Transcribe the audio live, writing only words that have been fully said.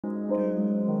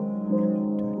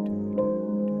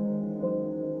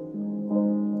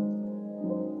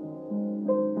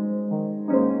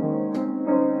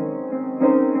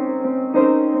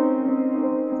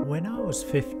was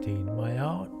 15, my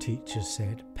art teacher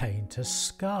said, paint a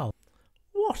skull.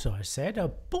 What, I said, a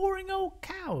boring old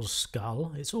cow's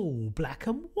skull? It's all black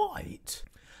and white.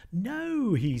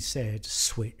 No, he said,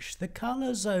 switch the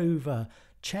colours over,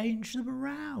 change them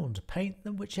around, paint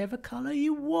them whichever colour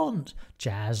you want,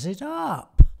 jazz it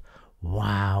up.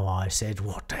 Wow, I said,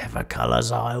 whatever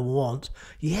colours I want.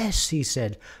 Yes, he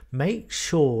said, make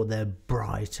sure they're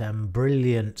bright and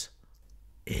brilliant.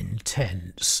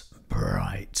 Intense,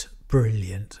 bright,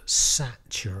 brilliant,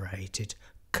 saturated,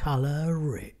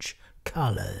 colour-rich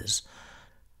colours.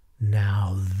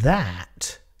 Now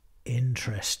that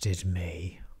interested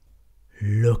me.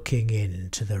 Looking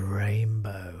into the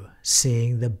rainbow,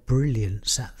 seeing the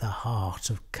brilliance at the heart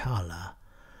of colour.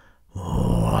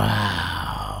 Wow,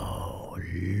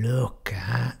 look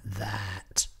at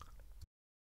that.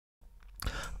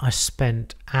 I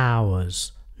spent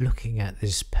hours looking at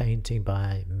this painting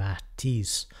by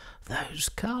Matisse. Those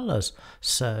colours,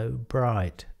 so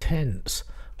bright, tense.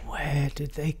 Where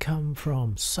did they come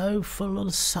from? So full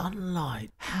of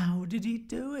sunlight. How did he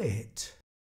do it?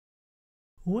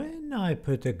 When I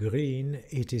put a green,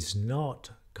 it is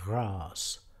not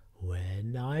grass.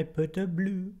 When I put a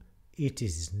blue, it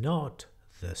is not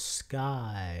the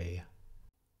sky.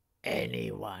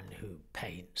 Anyone who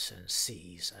paints and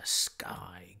sees a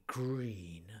sky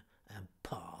green and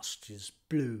pastures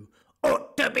blue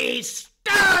ought to be sterilised.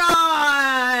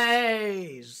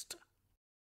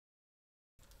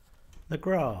 The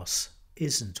grass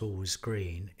isn't always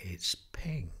green, it's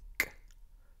pink.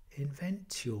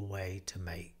 Invent your way to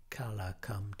make colour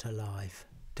come to life.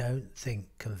 Don't think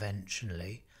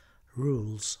conventionally.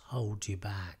 Rules hold you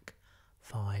back.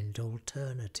 Find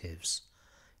alternatives.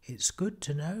 It's good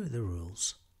to know the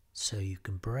rules so you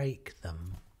can break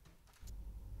them.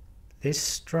 This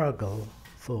struggle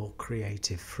for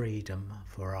creative freedom,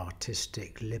 for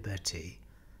artistic liberty,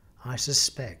 I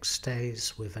suspect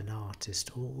stays with an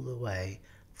artist all the way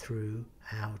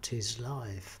throughout his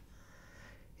life.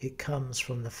 It comes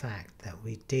from the fact that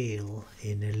we deal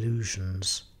in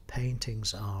illusions.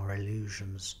 Paintings are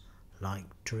illusions, like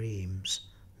dreams,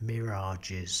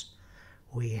 mirages.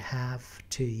 We have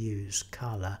to use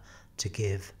colour to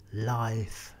give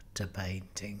life to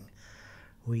painting.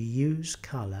 We use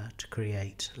colour to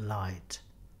create light.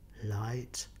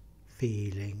 Light,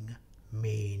 feeling,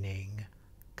 meaning,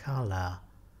 colour.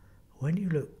 When you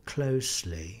look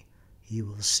closely, you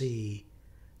will see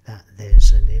that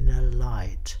there's an inner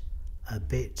light, a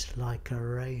bit like a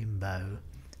rainbow,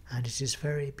 and it is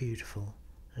very beautiful,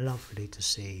 lovely to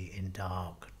see in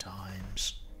dark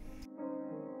times.